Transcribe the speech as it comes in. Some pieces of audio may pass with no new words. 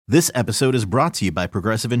This episode is brought to you by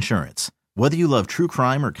Progressive Insurance. Whether you love true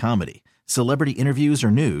crime or comedy, celebrity interviews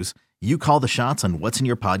or news, you call the shots on what's in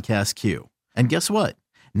your podcast queue. And guess what?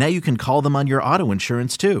 Now you can call them on your auto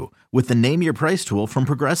insurance too with the Name Your Price tool from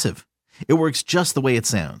Progressive. It works just the way it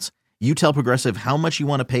sounds. You tell Progressive how much you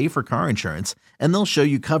want to pay for car insurance, and they'll show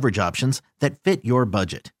you coverage options that fit your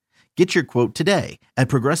budget. Get your quote today at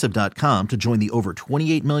Progressive.com to join the over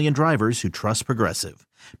 28 million drivers who trust Progressive.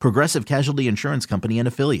 Progressive Casualty Insurance Company and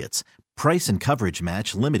Affiliates. Price and coverage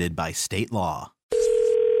match limited by state law.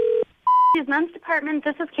 Men's department,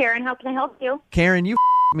 this is Karen. How can I help you? Karen, you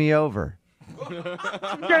me over.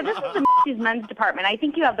 Sir, this is the men's department. I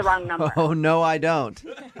think you have the wrong number. Oh, no, I don't.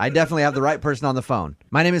 I definitely have the right person on the phone.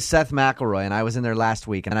 My name is Seth McElroy, and I was in there last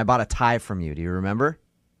week, and I bought a tie from you. Do you remember?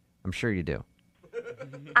 I'm sure you do.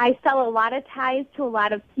 I sell a lot of ties to a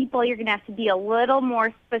lot of people. You're going to have to be a little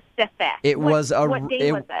more specific. What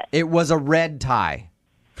day was it? It was a red tie.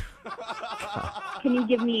 Can you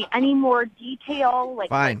give me any more detail, like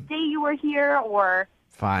Fine. what day you were here or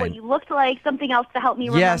Fine. what you looked like, something else to help me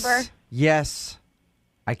remember? Yes.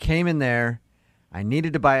 I came in there. I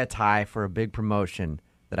needed to buy a tie for a big promotion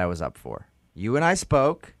that I was up for. You and I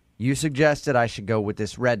spoke. You suggested I should go with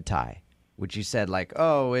this red tie, which you said, like,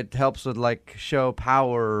 oh, it helps with, like, show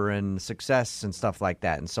power and success and stuff like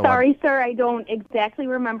that. And so Sorry, sir, I don't exactly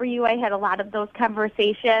remember you. I had a lot of those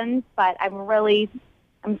conversations, but I'm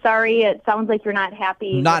sorry. It sounds like you're not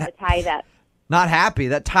happy with the tie that... Not happy.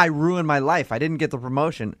 That tie ruined my life. I didn't get the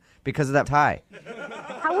promotion because of that tie.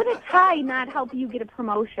 How would a tie not help you get a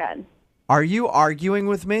promotion? Are you arguing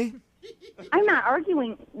with me? I'm not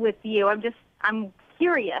arguing with you. I'm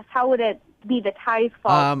curious. How would it be the tie's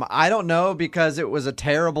fault? I don't know, because it was a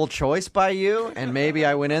terrible choice by you, and maybe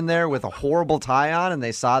I went in there with a horrible tie on, and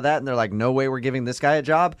they saw that, and they're like, no way we're giving this guy a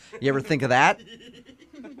job. You ever think of that?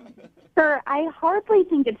 Sir, I hardly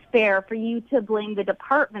think it's fair for you to blame the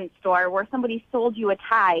department store where somebody sold you a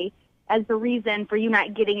tie as the reason for you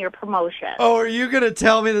not getting your promotion. Oh, are you going to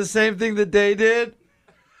tell me the same thing that they did?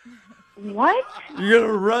 What? You're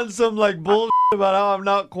going to run some, like, bullshit about how I'm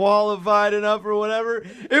not qualified enough or whatever?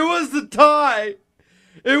 It was the tie.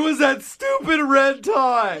 It was that stupid red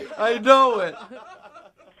tie. I know it.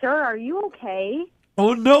 Sir, are you okay?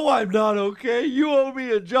 Oh, no, I'm not okay. You owe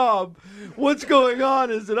me a job. What's going on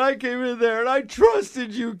is that I came in there and I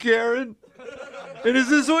trusted you, Karen. And is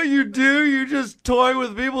this what you do? You just toy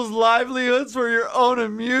with people's livelihoods for your own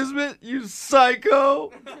amusement, you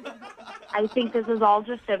psycho? I think this is all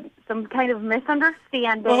just some kind of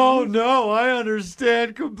misunderstanding. Oh, no, I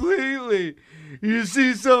understand completely. You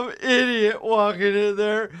see some idiot walking in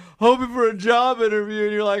there hoping for a job interview,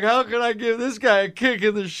 and you're like, how can I give this guy a kick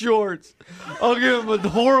in the shorts? I'll give him a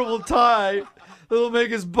horrible tie that'll make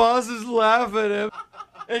his bosses laugh at him.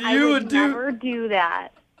 And I would never do that.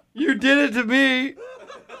 You did it to me.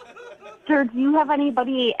 Sir, do you have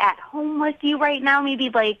anybody at home with you right now? Maybe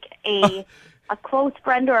like a close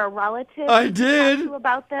friend or a relative? I did. To talk to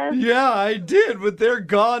about this? Yeah, I did, but they're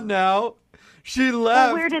gone now. She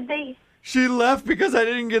left. Well, where did they... She left because I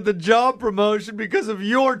didn't get the job promotion because of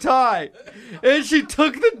your tie. And she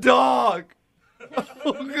took the dog.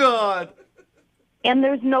 Oh, God. And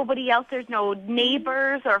there's nobody else? There's no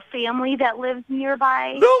neighbors or family that lives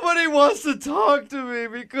nearby? Nobody wants to talk to me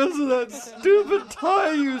because of that stupid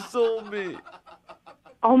tie you sold me.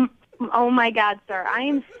 Oh my God, sir. I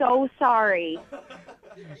am so sorry.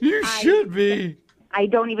 You should be. I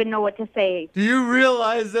don't even know what to say. Do you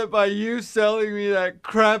realize that by you selling me that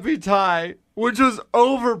crappy tie, which was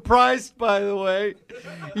overpriced, by the way,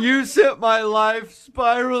 you sent my life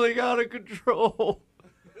spiraling out of control?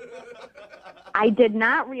 I did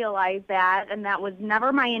not realize that, and that was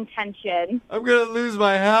never my intention. I'm going to lose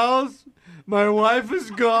my house. My wife is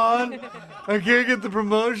gone. I can't get the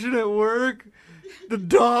promotion at work. The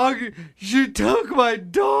dog, she took my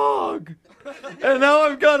dog. And now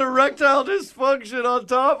I've got erectile dysfunction on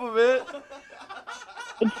top of it.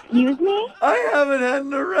 Excuse me? I haven't had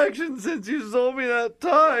an erection since you sold me that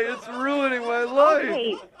tie. It's ruining my life.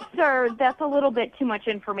 Okay, sir, that's a little bit too much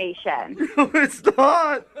information. No, it's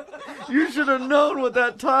not. You should have known what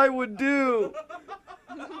that tie would do.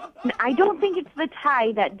 I don't think it's the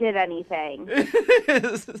tie that did anything. It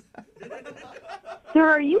is. Sir,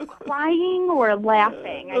 are you crying or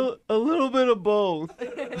laughing? A little bit of both.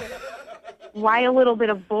 Why a little bit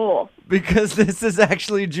of both? Because this is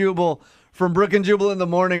actually Jubal from Brook and Jubal in the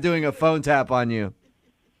Morning doing a phone tap on you.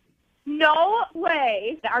 No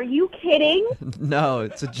way. Are you kidding? No,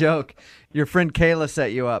 it's a joke. Your friend Kayla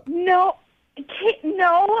set you up. No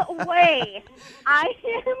way. I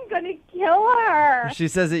am going to kill her. She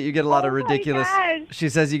says that you get a lot of Oh my ridiculous. gosh. She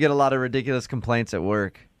says you get a lot of ridiculous complaints at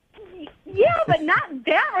work. Yeah, but not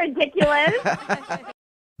that ridiculous.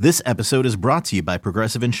 This episode is brought to you by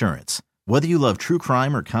Progressive Insurance. Whether you love true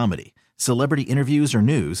crime or comedy, celebrity interviews or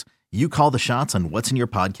news, you call the shots on what's in your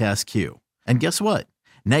podcast queue. And guess what?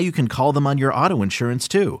 Now you can call them on your auto insurance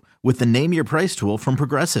too with the Name Your Price tool from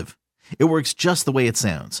Progressive. It works just the way it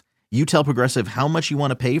sounds. You tell Progressive how much you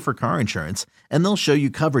want to pay for car insurance, and they'll show you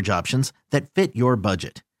coverage options that fit your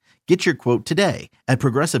budget. Get your quote today at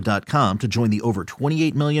Progressive.com to join the over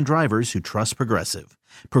 28 million drivers who trust Progressive.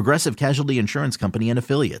 Progressive Casualty Insurance Company and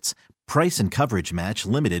Affiliates. Price and coverage match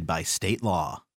limited by state law.